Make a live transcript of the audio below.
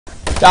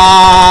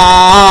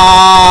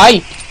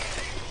Die!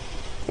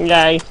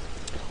 Yay.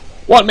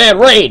 One man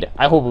raid!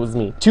 I hope it was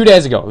me. 2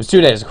 days ago. It was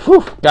 2 days ago.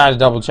 Whew. Gotta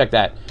double check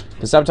that.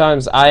 Because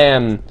sometimes I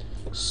am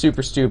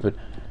super stupid.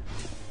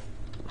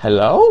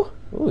 Hello?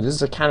 Ooh, this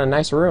is a kind of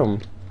nice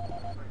room.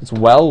 It's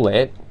well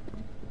lit.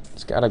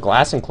 It's got a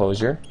glass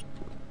enclosure.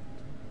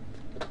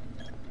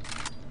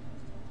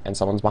 And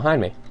someone's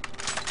behind me.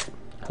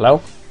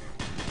 Hello?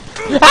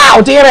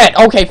 Ow! Damn it!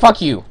 Okay,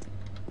 fuck you.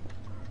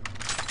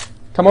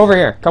 Come over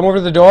here. Come over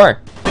to the door.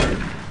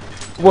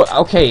 Well,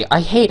 okay, I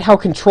hate how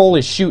control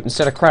is shoot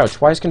instead of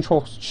crouch. Why is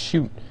control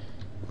shoot?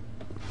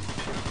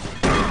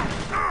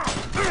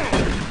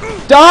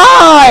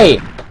 Die!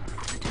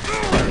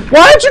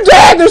 Why aren't you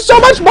dead? There's so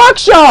much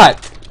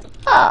buckshot!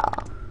 Ah.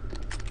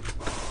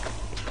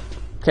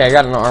 Okay, I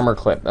got an armor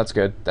clip. That's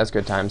good. That's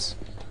good times.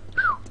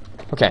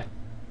 Okay.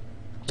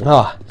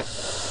 Ah.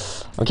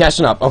 I'm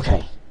catching up.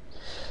 Okay.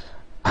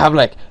 I have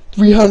like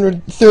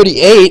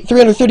 338.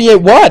 338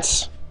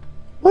 what?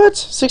 What?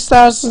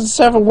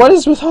 6,007. What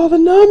is with all the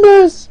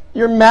numbers?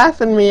 You're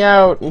mathing me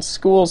out, and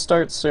school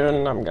starts soon,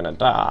 and I'm gonna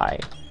die.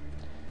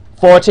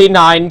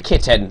 49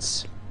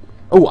 kittens.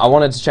 Oh, I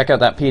wanted to check out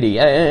that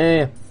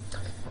PD.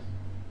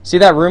 See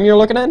that room you're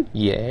looking in?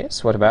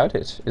 Yes. What about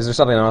it? Is there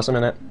something awesome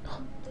in it?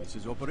 This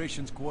is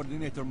Operations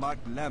Coordinator Mark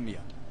Lamia,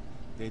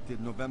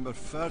 dated November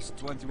 1st,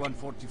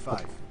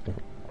 2145.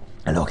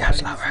 Hello,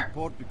 Captain.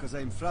 Report because I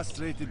am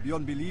frustrated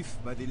beyond belief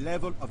by the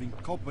level of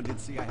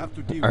incompetency I have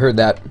to deal with. I heard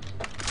that.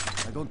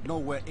 I don't know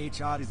where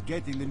HR is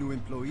getting the new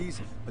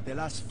employees, but the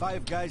last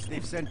 5 guys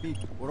they've sent me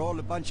were all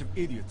a bunch of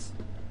idiots.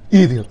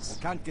 Idiots.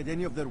 I can't get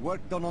any of their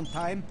work done on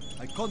time.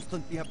 I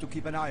constantly have to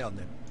keep an eye on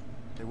them.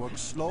 They work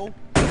slow,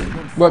 they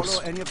don't follow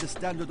any of the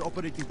standard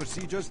operating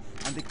procedures,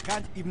 and they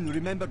can't even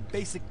remember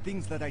basic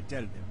things that I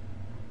tell them.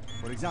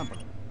 For example,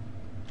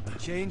 I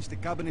changed the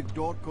cabinet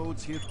door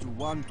codes here to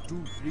 1,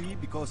 2, 3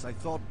 because I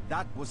thought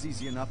that was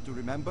easy enough to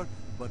remember,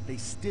 but they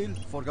still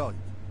forgot it.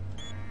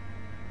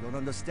 Don't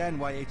understand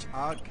why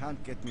HR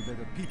can't get me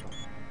better people.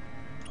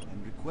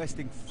 I'm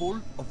requesting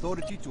full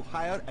authority to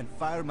hire and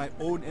fire my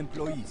own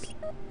employees.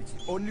 It's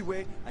the only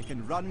way I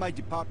can run my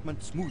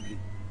department smoothly.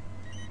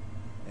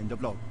 End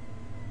of log.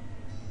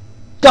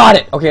 Got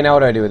it! Okay, now what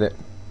do I do with it?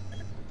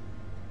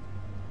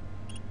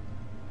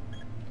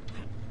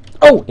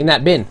 Oh, in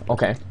that bin.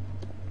 Okay.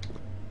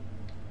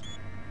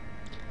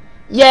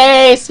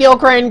 Yay! Steel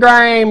crane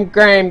grime!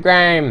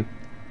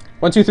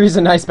 123 is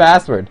a nice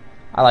password.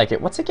 I like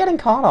it. What's it getting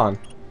caught on?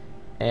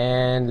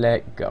 And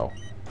let go.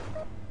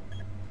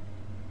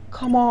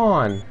 Come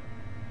on.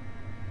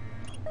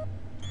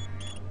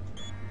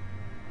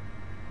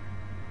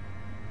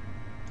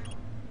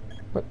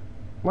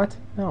 What?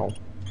 No.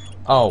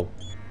 Oh.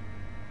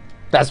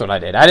 That's what I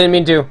did. I didn't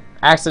mean to.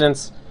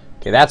 Accidents.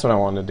 Okay, that's what I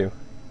wanted to do.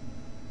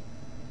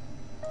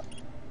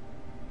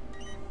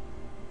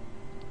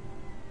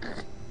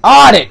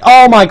 Audit!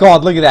 Oh my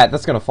god, look at that.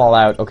 That's gonna fall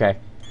out. Okay.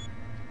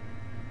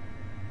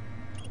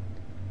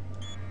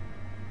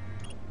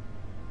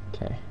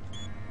 Okay.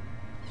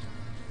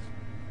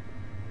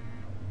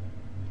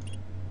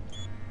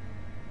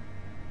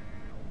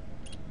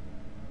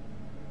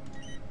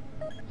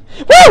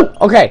 Woo!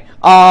 Okay.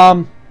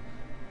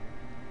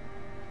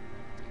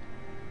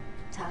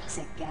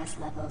 Toxic gas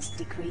levels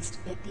decreased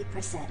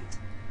 50%.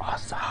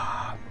 Awesome.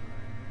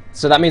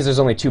 So that means there's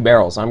only 2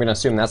 barrels. I'm gonna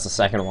assume that's the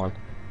second one.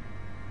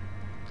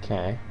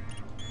 Okay.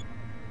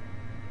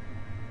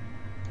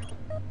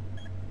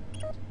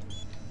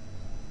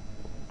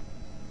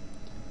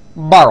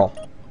 Barrel.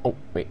 Oh,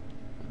 wait.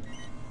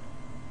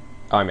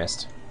 Oh, I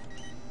missed.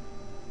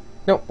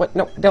 No, what?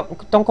 No,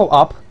 don't go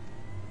up.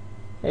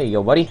 There you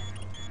go, buddy.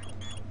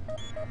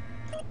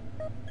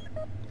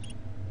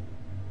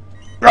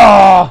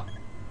 Ah!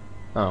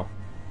 Oh.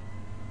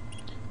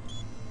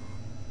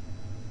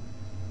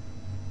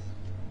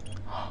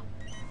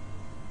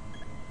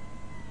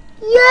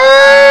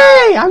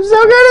 Yay! I'm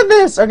so good at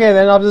this! Okay,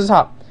 then up to the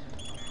top.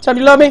 Tell me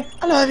you love me?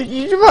 I love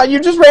you. You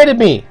just rated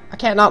me. I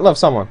can't not love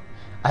someone.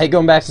 I hate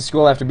going back to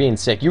school after being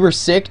sick. You were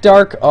sick,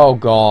 Dark? Oh,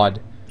 God.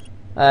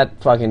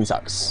 That fucking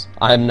sucks.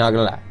 I'm not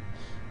gonna lie.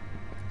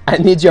 I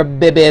need your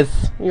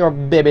babies. Your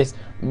babies.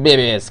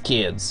 Babies,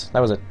 kids. That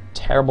was a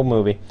terrible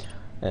movie.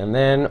 And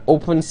then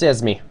Open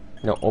Sesame.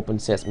 No, Open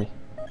Sesame.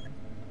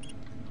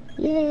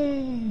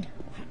 Yay!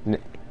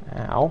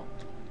 Ow.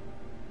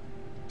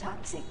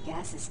 Toxic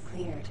gas is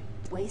cleared.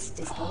 Waste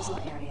disposal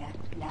area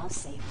now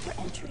safe for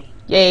entry.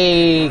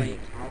 Yay! We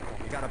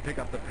gotta pick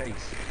up the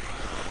pace.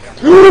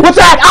 What's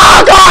that?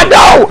 Oh God,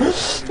 no!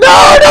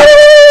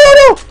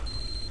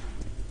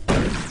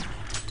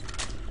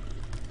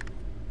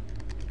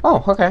 No!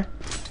 Oh, okay.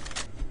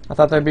 I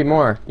thought there'd be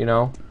more, you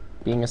know,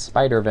 being a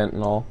spider event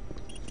and all.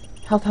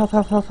 Health.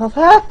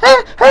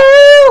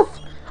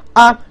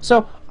 I'm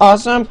so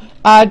awesome.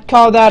 I'd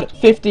call that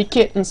 50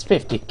 kittens.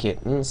 50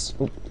 kittens.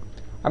 Ooh.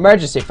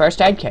 Emergency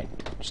first aid kit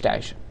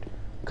station.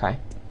 Okay.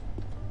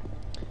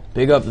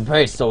 Pick up the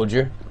pace,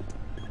 soldier.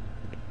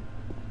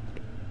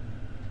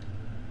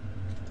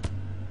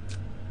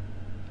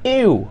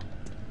 Ew.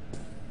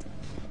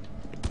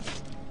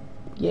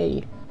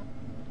 Yay.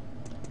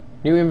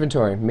 New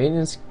inventory.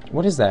 Maintenance.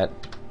 What is that?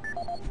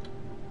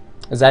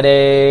 Is that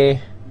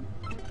a...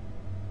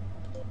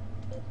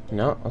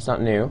 No, that's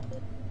not new.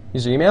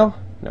 User email?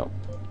 No.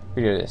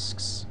 Video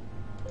discs.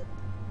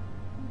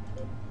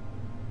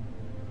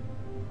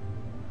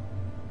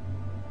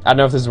 I don't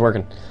know if this is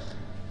working.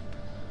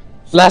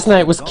 Last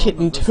night was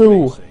Kitten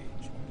 2.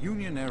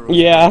 Union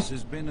Yeah. Aerospace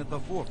has been at the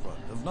forefront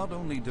of not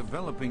only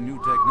developing new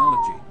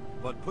technology,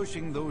 but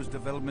pushing those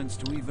developments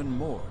to even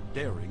more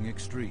daring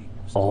extremes.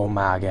 Oh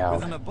my With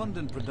an god.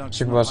 abundant production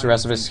Super most the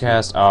rest of his hydrogen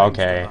cast. fuel Oh, thanks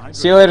to okay. the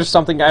See you later, hydrogen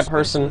something guy fuel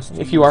person,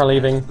 specialist if you are teams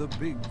leaving. ask the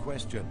big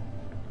question.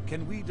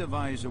 Can we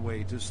devise a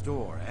way to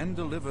store and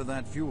deliver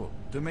that fuel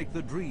to make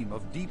the dream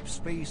of deep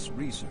space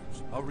research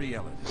a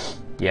reality?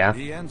 Yeah.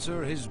 The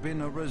answer has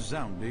been a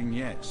resounding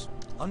yes.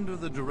 Under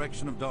the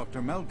direction of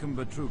Dr. Malcolm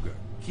Betruger,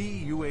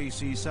 key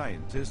UAC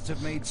scientists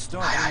have made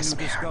startling new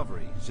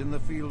discoveries in the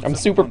field I'm of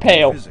super quantum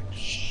pale.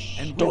 physics.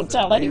 And Don't with it,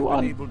 tell they've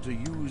anyone. been able to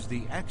use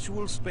the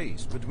actual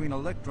space between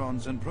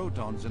electrons and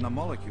protons in a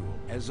molecule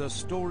as a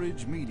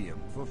storage medium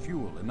for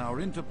fuel in our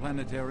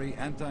interplanetary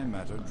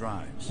antimatter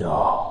drives.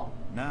 No.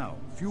 Now,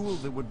 fuel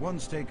that would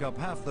once take up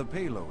half the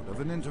payload of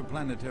an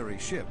interplanetary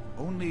ship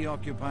only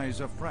occupies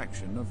a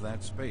fraction of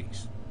that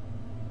space.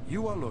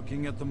 You are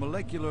looking at the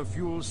Molecular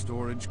Fuel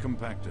Storage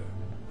Compactor.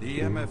 The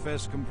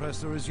MFS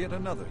compressor is yet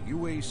another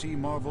UAC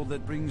marvel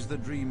that brings the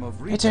dream of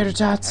Tater reaching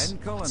tots.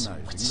 and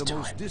colonizing What's the doing?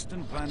 most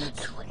distant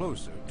planets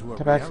closer to a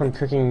Come back from reality.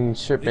 cooking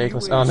shrimp The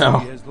bagels. UAC Oh no.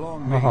 has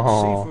long made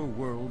Oh. safer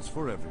worlds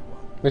for everyone.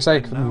 Looks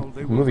like And now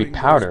they will movie bring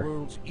those Powder.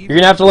 worlds even You're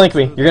gonna have to link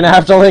me. closer You're gonna than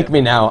have to link ever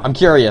me now. before. I'm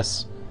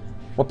curious.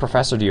 What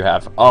professor do you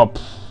have? Oh,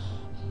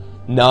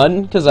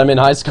 none, because I'm in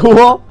high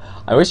school.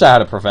 I wish I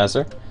had a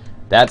professor.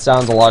 That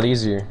sounds a lot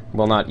easier.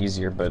 Well, not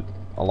easier, but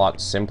a lot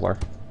simpler.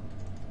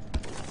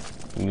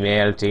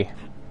 Melty.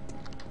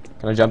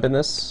 Can I jump in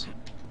this?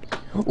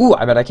 Ooh,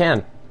 I bet I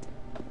can.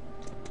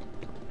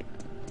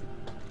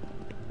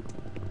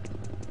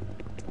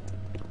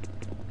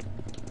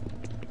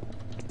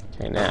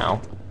 Okay, now.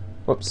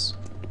 Whoops.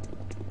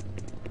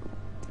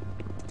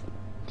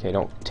 Okay,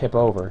 don't tip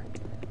over.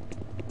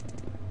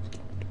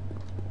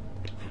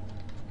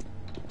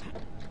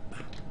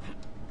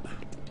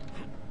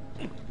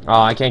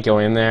 Oh, I can't go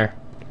in there.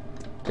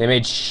 They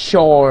made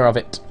sure of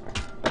it.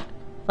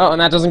 Oh,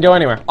 and that doesn't go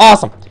anywhere.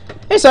 Awesome.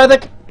 Hey,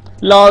 Scythic.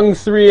 Long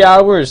 3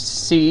 hours,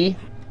 see?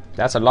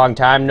 That's a long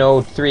time,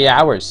 no 3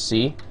 hours,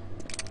 see?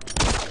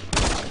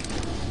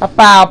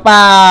 Pow,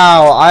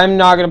 pow! I'm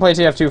not gonna play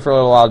TF2 for a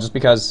little while just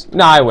because...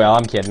 No, I will,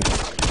 I'm kidding.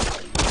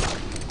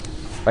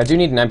 But I do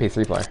need an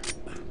MP3 player.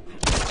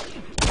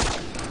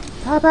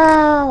 Pow,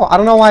 pow! I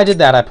don't know why I did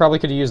that, I probably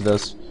could have used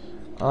those.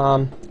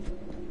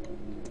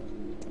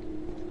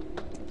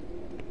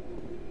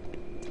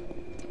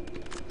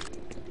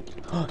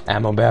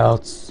 Ammo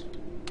belts.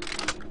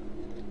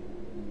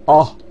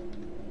 Oh.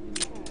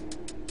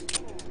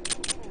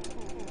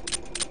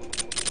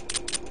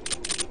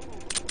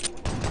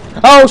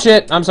 Oh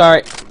shit, I'm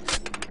sorry.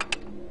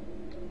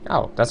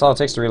 Oh, that's all it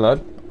takes to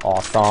reload.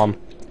 Awesome.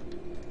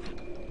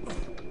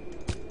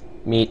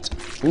 Meat.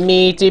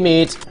 Meaty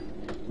meat.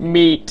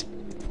 Meat.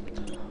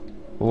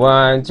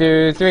 1,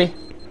 2, 3.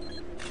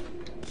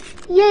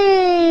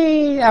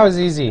 Yay! That was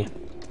easy.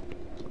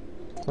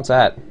 What's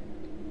that?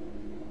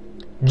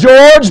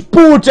 George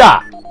Puta!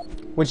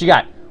 What you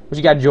got? What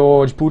you got,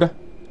 George Puta?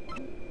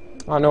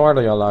 Oh, no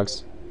audio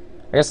logs.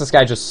 I guess this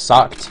guy just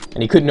sucked,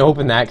 and he couldn't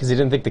open that because he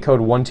didn't think the code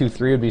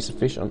 123 would be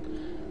sufficient.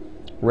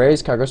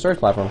 Raise cargo storage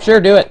platform.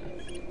 Sure, do it.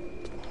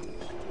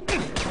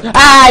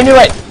 Ah, I knew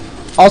it!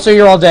 Also,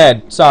 you're all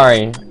dead.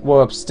 Sorry.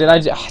 Whoops. Did I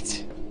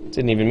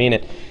didn't even mean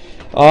it.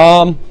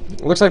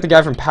 Looks like the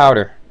guy from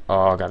Powder.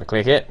 Oh, gotta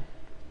click it.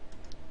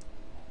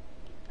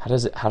 How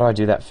do I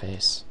do that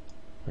face?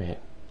 Wait.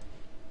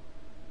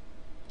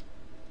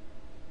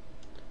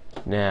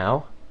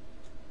 Now.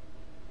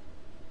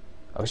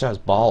 I wish I was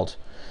bald.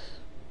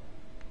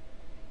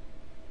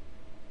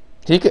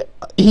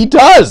 He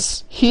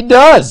does! He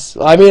does!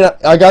 I mean,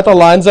 I got the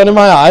lines under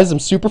my eyes. I'm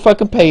super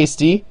fucking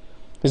pasty.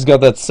 He's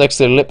got that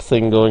sexy lip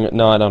thing going.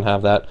 No, I don't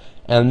have that.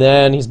 And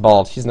then he's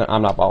bald.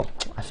 I'm not bald.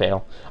 I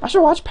fail. I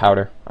should watch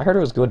Powder. I heard it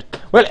was good.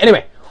 Well,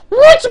 anyway.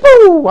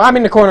 I'm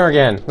in the corner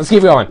again. Let's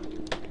keep going.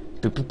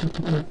 A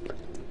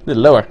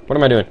little lower. What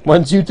am I doing?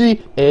 1, 2,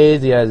 3. A,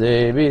 Z, I, Z,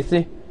 A, B,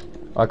 C.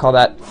 Oh, I call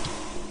that...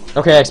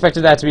 Okay, I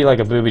expected that to be like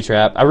a booby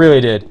trap. I really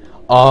did.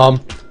 Pow!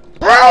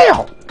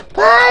 Pow!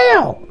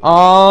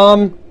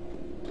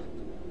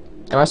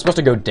 Am I supposed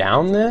to go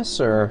down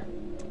this, or...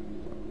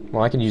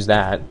 Well, I can use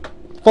that.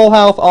 Full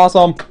health,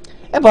 awesome.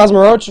 And Plasma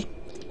Roach.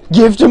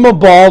 Give him a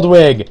bald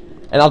wig.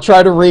 And I'll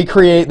try to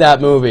recreate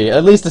that movie.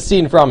 At least a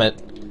scene from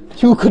it.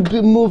 You could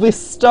be movie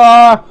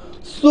star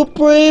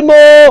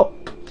Supremo!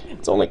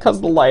 It's only because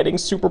the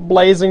lighting's super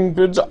blazing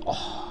good.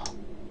 Oh.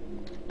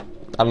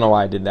 I don't know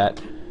why I did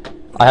that.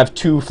 I have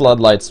 2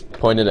 floodlights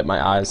pointed at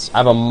my eyes. I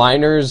have a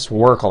miner's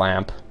work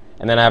lamp,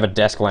 and then I have a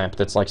desk lamp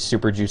that's like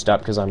super juiced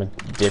up because I'm a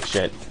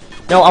dipshit.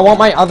 No, I want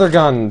my other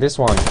gun. This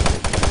one.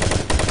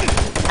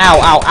 Ow,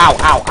 ow, ow,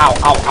 ow, ow,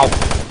 ow, ow.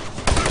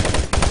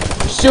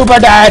 super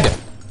dead!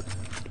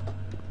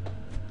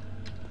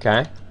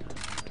 Okay.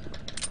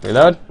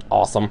 Reload.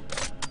 Awesome.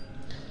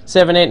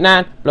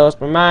 789 blows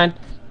my mind.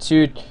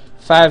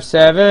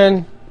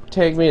 257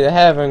 take me to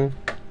heaven.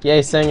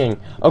 Yay, singing.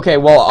 Okay,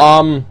 well,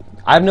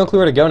 I have no clue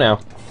where to go now.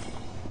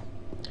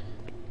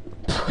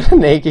 Put a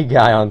naked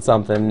guy on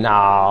something.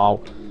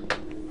 No.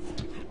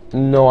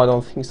 No, I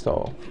don't think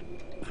so.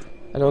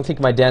 I don't think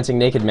my dancing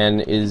naked man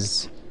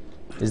is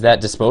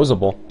that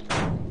disposable.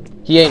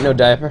 He ain't no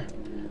diaper.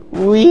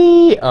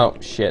 Wee. Oh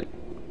shit.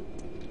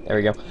 There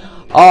we go.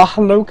 Oh,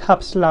 hello,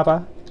 cups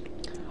lover.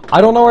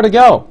 I don't know where to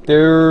go.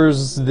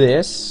 There's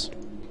this.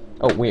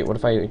 Oh wait, what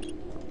if I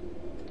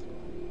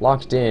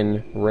locked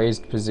in,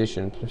 raised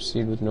position,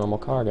 proceed with normal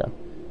cargo?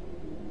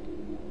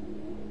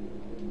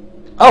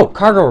 Oh,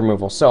 cargo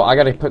removal. So I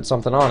gotta put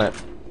something on it,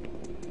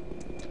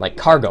 like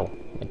cargo,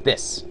 like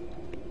this.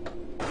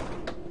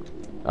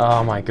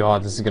 Oh my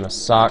god, this is gonna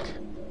suck.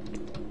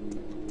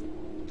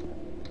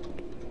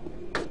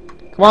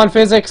 Come on,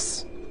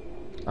 physics!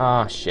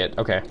 Ah, shit.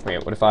 Okay,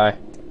 wait, what if I...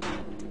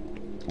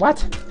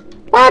 What?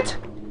 What?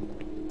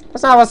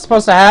 That's not what's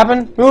supposed to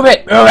happen. Move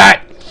it! Move it!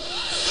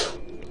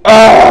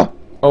 Oh,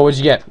 what'd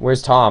you get?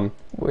 Where's Tom?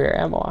 Where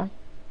am I?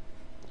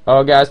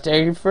 Oh, guys,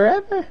 taking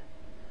forever.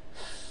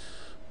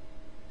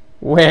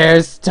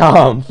 Where's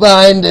Tom?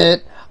 Find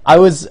it!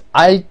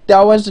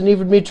 That wasn't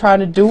even me trying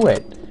to do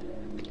it.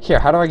 Here,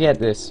 how do I get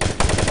this?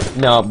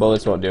 No,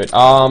 bullets won't do it.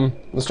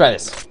 Let's try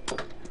this.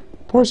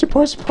 Push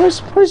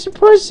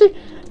it.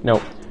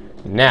 Nope.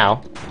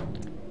 Now,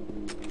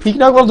 Peak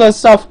Knuckle does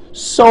stuff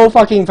so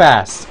fucking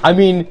fast. I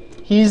mean,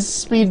 he's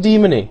speed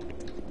demon-y.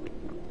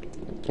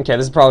 Okay,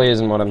 this probably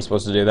isn't what I'm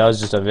supposed to do. That was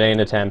just a vain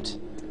attempt.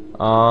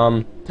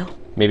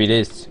 Maybe it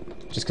is.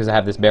 Just because I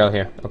have this barrel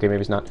here. Okay,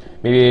 maybe it's not.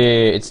 Maybe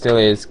it still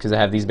is because I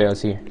have these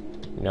barrels here.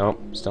 Nope,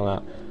 still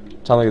not.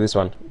 Tell me this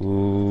one.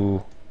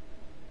 Ooh.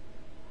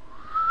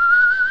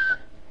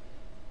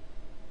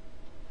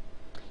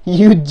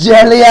 You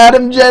jelly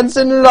Adam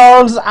Jensen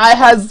lols, I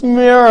has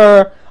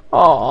mirror.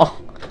 Oh,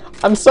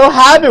 I'm so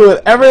happy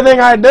with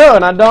everything I do,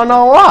 and I don't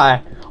know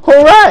why.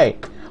 Hooray!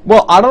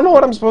 Well, I don't know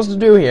what I'm supposed to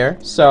do here,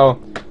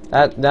 so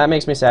that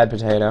makes me sad,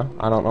 potato.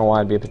 I don't know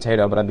why I'd be a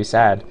potato, but I'd be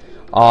sad.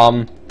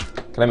 Can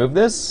I move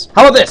this?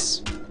 How about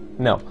this?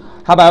 No.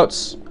 How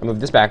about I move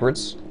this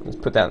backwards? Let's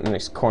put that in the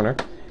next corner,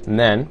 and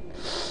then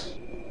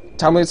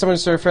tell me someone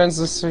to your friends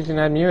this so you can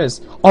add me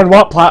is on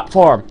what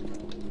platform?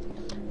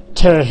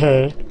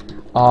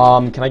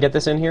 Can I get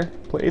this in here?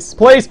 Please?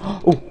 Please!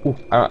 Ooh,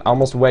 I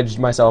almost wedged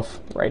myself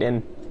right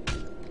in.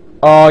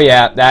 Oh,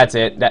 yeah, that's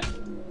it.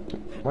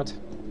 What?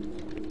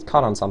 It's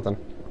caught on something.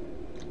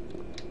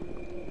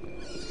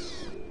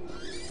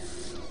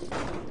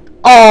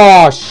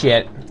 Oh,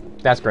 shit.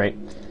 That's great.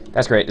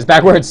 That's great. It's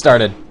back where it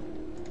started.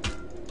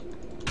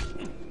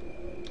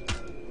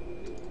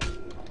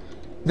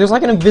 There's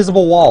like an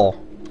invisible wall.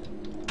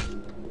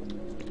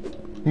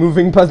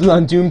 Moving puzzle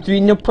on Doom 3.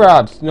 No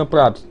probs. No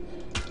probs.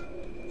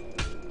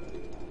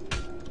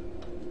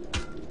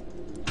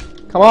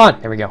 Come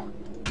on! There we go.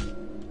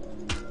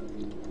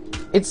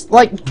 It's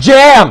like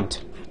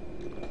jammed!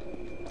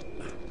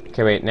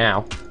 Okay, wait,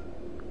 now.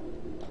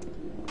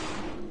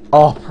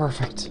 Oh,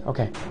 perfect.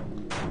 Okay.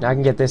 Now I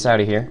can get this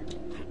out of here.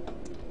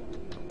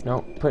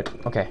 No,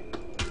 okay.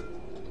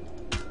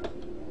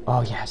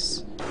 Oh,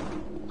 yes.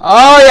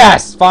 Oh,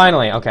 yes!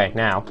 Finally! Okay,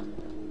 now.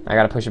 I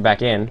gotta push it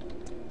back in.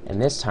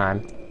 And this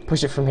time,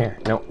 push it from here.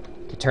 Nope.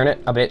 Okay, turn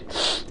it a bit.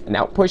 And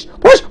now push.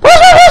 Push!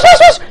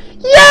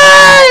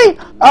 Yay!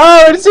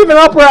 Oh, it's even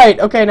upright!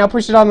 Okay, now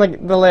push it on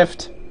the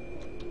lift.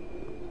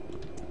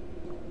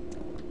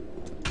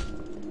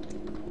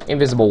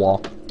 Invisible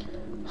wall.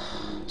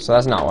 So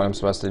that's not what I'm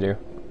supposed to do.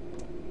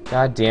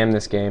 God damn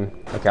this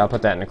game. Okay, I'll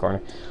put that in the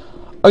corner.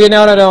 Okay,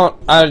 no, I don't.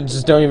 I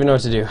just don't even know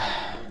what to do.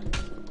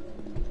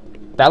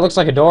 That looks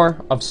like a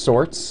door of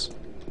sorts.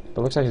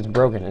 But it looks like it's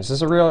broken. Is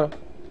this a real...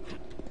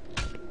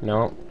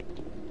 No.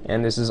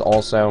 And this is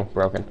also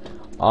broken.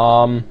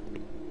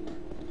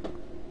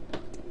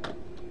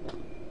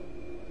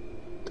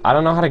 I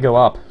don't know how to go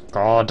up.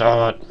 God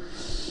damn it.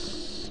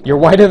 You're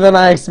whiter than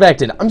I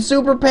expected. I'm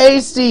super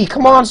pasty.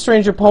 Come on,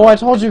 Stranger Poe. I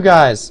told you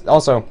guys.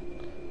 Also,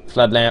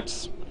 flood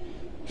lamps.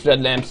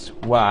 Flood lamps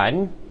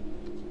 1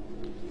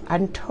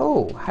 and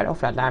 2. Hello,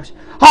 flood lamps.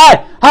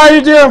 Hi! How are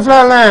you doing,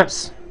 flood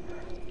lamps?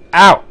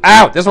 Ow!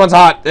 Ow! This one's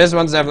hot. This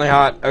one's definitely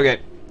hot. Okay.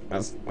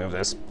 Let's move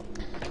this.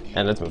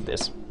 And let's move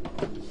this.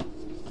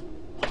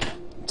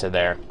 To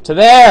there. To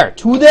there!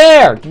 To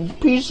there! You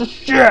piece of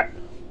shit!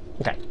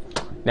 Okay.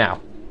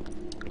 Now.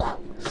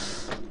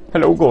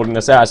 Hello, Golden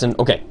Assassin.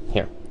 Okay,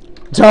 here.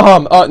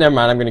 Tom! Oh, never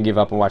mind. I'm gonna give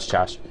up and watch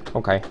Josh.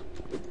 Okay.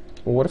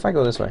 Well, what if I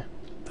go this way?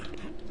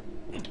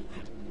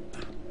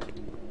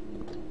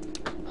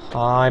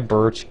 Hi,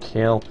 Birch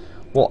Kill.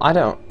 Well, I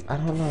don't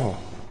know.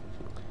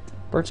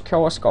 Birch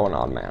Kill, what's going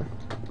on, man?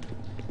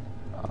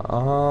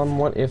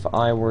 What if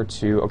I were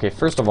to... Okay,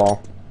 first of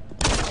all...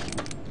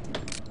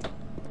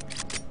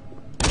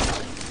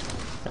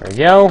 There we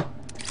go.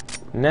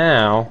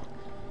 Now,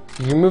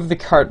 you move the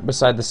cart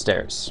beside the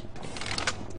stairs.